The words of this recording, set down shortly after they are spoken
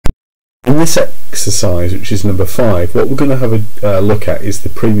In this exercise, which is number 5, what we're going to have a look at is the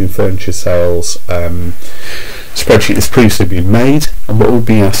premium furniture sales spreadsheet that's previously been made, and what we'll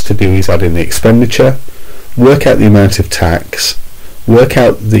be asked to do is add in the expenditure, work out the amount of tax, work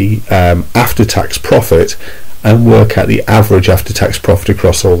out the after-tax profit, and work out the average after-tax profit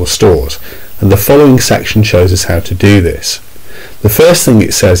across all the stores. And the following section shows us how to do this. The first thing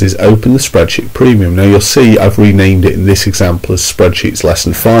it says is open the spreadsheet premium. Now you'll see I've renamed it in this example as spreadsheets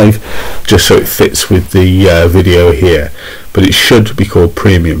lesson 5 just so it fits with the video here, but it should be called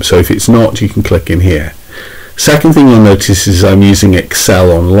premium, so if it's not you can click in here. Second thing you'll notice is I'm using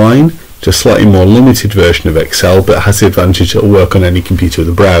Excel Online, just a slightly more limited version of Excel, but it has the advantage it'll work on any computer with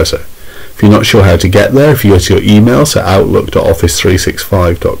a browser. If you're not sure how to get there, if you go to your email, so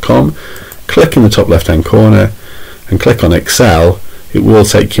outlook.office365.com, click in the top left hand corner and click on Excel, it will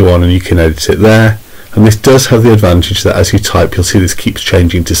take you on and you can edit it there. And this does have the advantage that as you type you'll see this keeps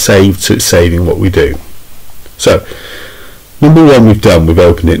changing to saved, so it's saving what we do. So number 1 we've done, we've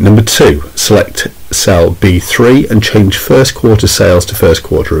opened it. Number 2, select cell B3 and change first quarter sales to first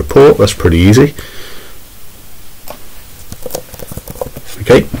quarter report. That's pretty easy.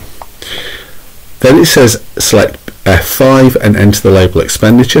 Okay. Then it says select F5 and enter the label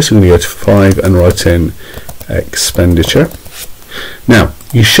expenditure. So we're going to go to 5 and write in expenditure. Now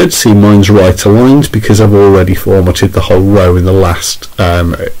you should see mine's right aligned because I've already formatted the whole row in the last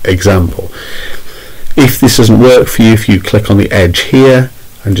example. If this doesn't work for you, if you click on the edge here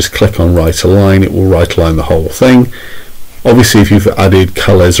and just click on right align, it will right align the whole thing. Obviously if you've added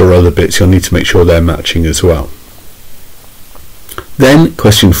colours or other bits you'll need to make sure they're matching as well. Then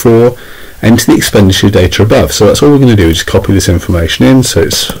question 4, enter the expenditure data above. So that's all we're going to do, is just copy this information in. So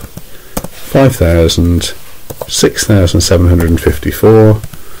it's 5,000, 6,754,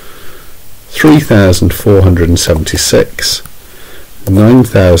 3,476,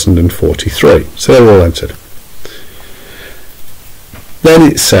 9,043. So they're all entered. Then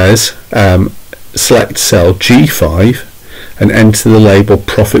it says select cell G5 and enter the label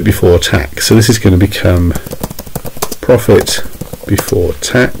profit before tax. So this is going to become profit before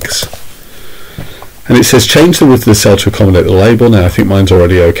tax. And it says change the width of the cell to accommodate the label. Now I think mine's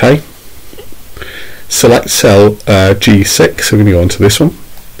already okay. Select cell G6, so we're going to go on to this one,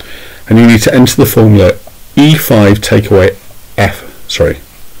 and you need to enter the formula E5 take away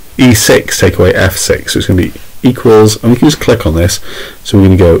E6 take away F6, so it's going to be equals, and we can just click on this, so we're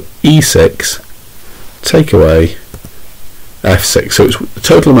going to go E6 take away F6, so it's the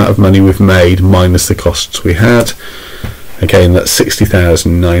total amount of money we've made minus the costs we had. Again, that's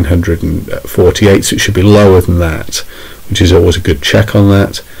 60,948, so it should be lower than that, which is always a good check on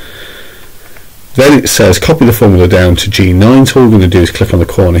that. Then it says copy the formula down to G9, so all we're going to do is click on the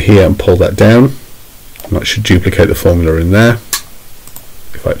corner here and pull that down, and that should duplicate the formula in there.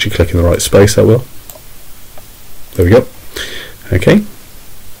 If I actually click in the right space, that will. There we go. Okay.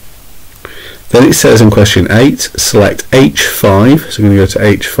 Then it says in question 8, select H5, so we're going to go to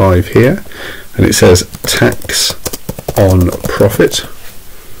H5 here, and it says tax on profit.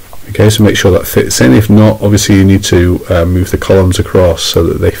 Okay, so make sure that fits in. If not, obviously you need to move the columns across so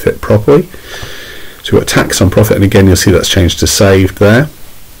that they fit properly. So we've got tax on profit, and again you'll see that's changed to saved there.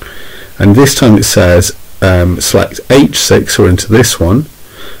 And this time it says select H6, so we're into this one,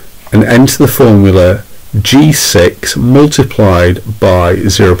 and enter the formula G6 multiplied by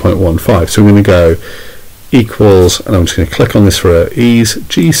 0.15. So we're going to go equals, and I'm just going to click on this for ease,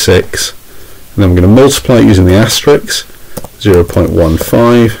 G6, and then I'm going to multiply it using the asterisk,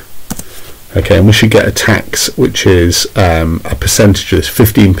 0.15. Okay, and we should get a tax which is a percentage, it's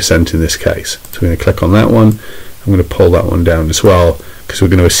 15% in this case. So we're going to click on that one. I'm going to pull that one down as well because we're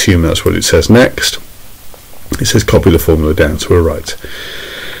going to assume that's what it says next. It says copy the formula down, so we're right.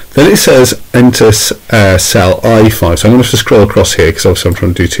 Then it says enter cell I5. So I'm going to have to scroll across here because obviously I'm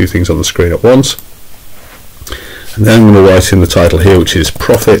trying to do two things on the screen at once. And then I'm going to write in the title here, which is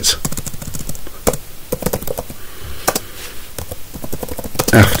profit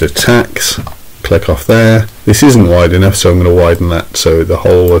after tax. Click off there. This isn't wide enough, so I'm going to widen that so the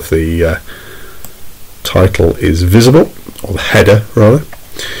whole of the title is visible, or the header rather.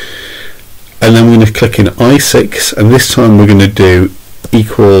 And then we're going to click in I6, and this time we're going to do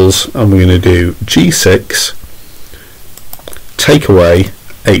equals, and we're going to do G6 take away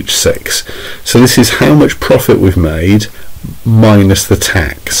H6. So this is how much profit we've made minus the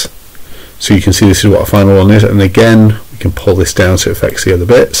tax. So you can see this is what our final one is, and again we can pull this down so it affects the other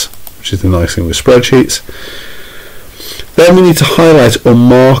bits, which is the nice thing with spreadsheets. Then we need to highlight or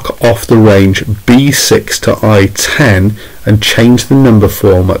mark off the range B6 to I10 and change the number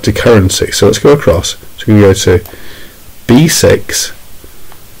format to currency. So let's go across. So we can go to B6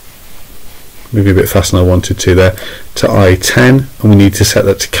 maybe a bit faster than I wanted to there, to I10, and we need to set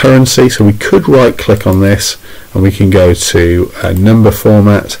that to currency. So we could right click on this and we can go to number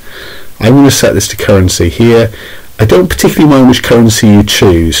format. I'm going to set this to currency here. I don't particularly mind which currency you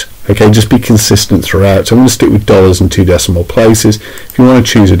choose, okay, just be consistent throughout. So I'm going to stick with dollars and 2 decimal places. If you want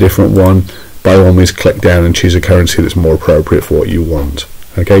to choose a different one, by all means click down and choose a currency that's more appropriate for what you want.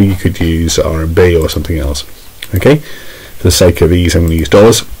 Okay, you could use RMB or something else. Okay, for the sake of ease I'm going to use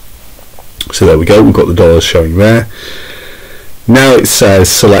dollars. So there we go, we've got the dollars showing there. Now it says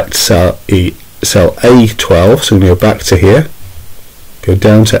select cell A12, so we're going to go back to here, go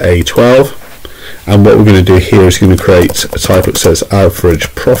down to A12, and what we're going to do here is going to create a type that says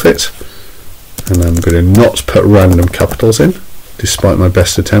average profit, and I'm going to not put random capitals in, despite my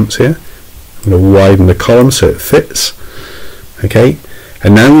best attempts here. I'm going to widen the column so it fits. Okay,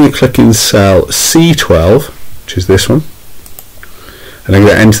 and now I'm going to click in cell C12, which is this one, and I'm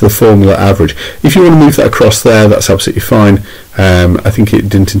going to enter the formula average. If you want to move that across there, that's absolutely fine. I think it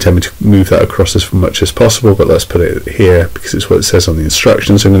didn't intend me to move that across as much as possible, but let's put it here because it's what it says on the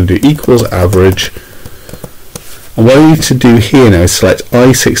instructions. So I'm going to do equals average, and what I need to do here now is select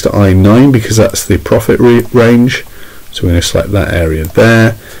I6 to I9 because that's the profit range. So we're going to select that area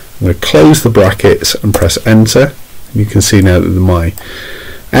there. I'm going to close the brackets and press enter. You can see now that my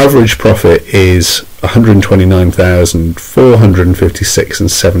average profit is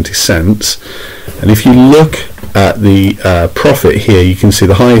 129,456.70, and if you look at the profit here, you can see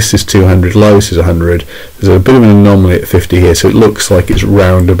the highest is 200, lowest is 100. There's a bit of an anomaly at 50 here, so it looks like it's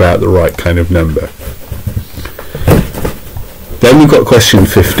round about the right kind of number. Then we've got question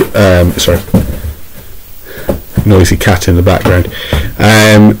 50. Sorry, noisy cat in the background.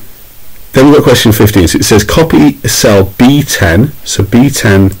 Then we've got question 15. So it says copy cell B10. So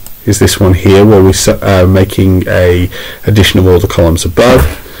B10 is this one here where we're making a addition of all the columns above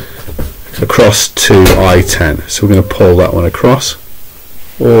across to I10. So we're going to pull that one across,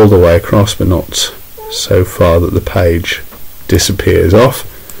 all the way across, but not so far that the page disappears off.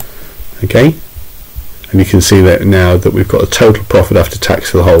 Okay, and you can see that now that we've got a total profit after tax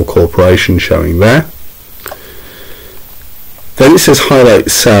for the whole corporation showing there. Then it says highlight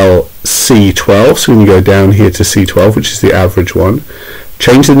cell C12, so when you go down here to C12, which is the average one,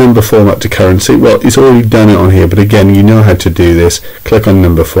 change the number format to currency. Well, it's already done it on here, but again, you know how to do this. Click on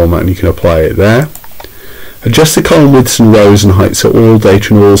number format and you can apply it there. Adjust the column widths and rows and heights so all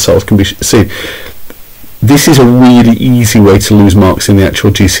data and all cells can be seen. This is a really easy way to lose marks in the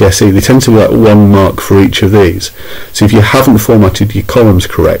actual GCSE. They tend to be like 1 mark for each of these. So if you haven't formatted your columns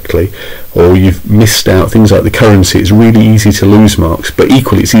correctly, or you've missed out things like the currency, it's really easy to lose marks. But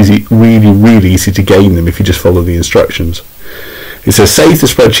equally, it's really easy to gain them if you just follow the instructions. It says save the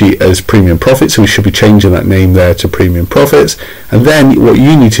spreadsheet as premium profit, so we should be changing that name there to premium profits. And then what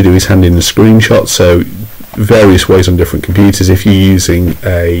you need to do is hand in a screenshot. So various ways on different computers. If you're using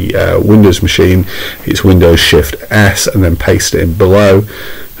a Windows machine, it's Windows Shift S and then paste it in below.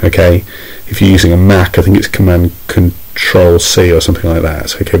 Okay, if you're using a Mac, I think it's Command Control C or something like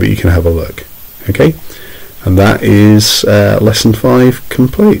that. Okay, but you can have a look. Okay, and that is lesson 5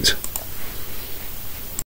 complete.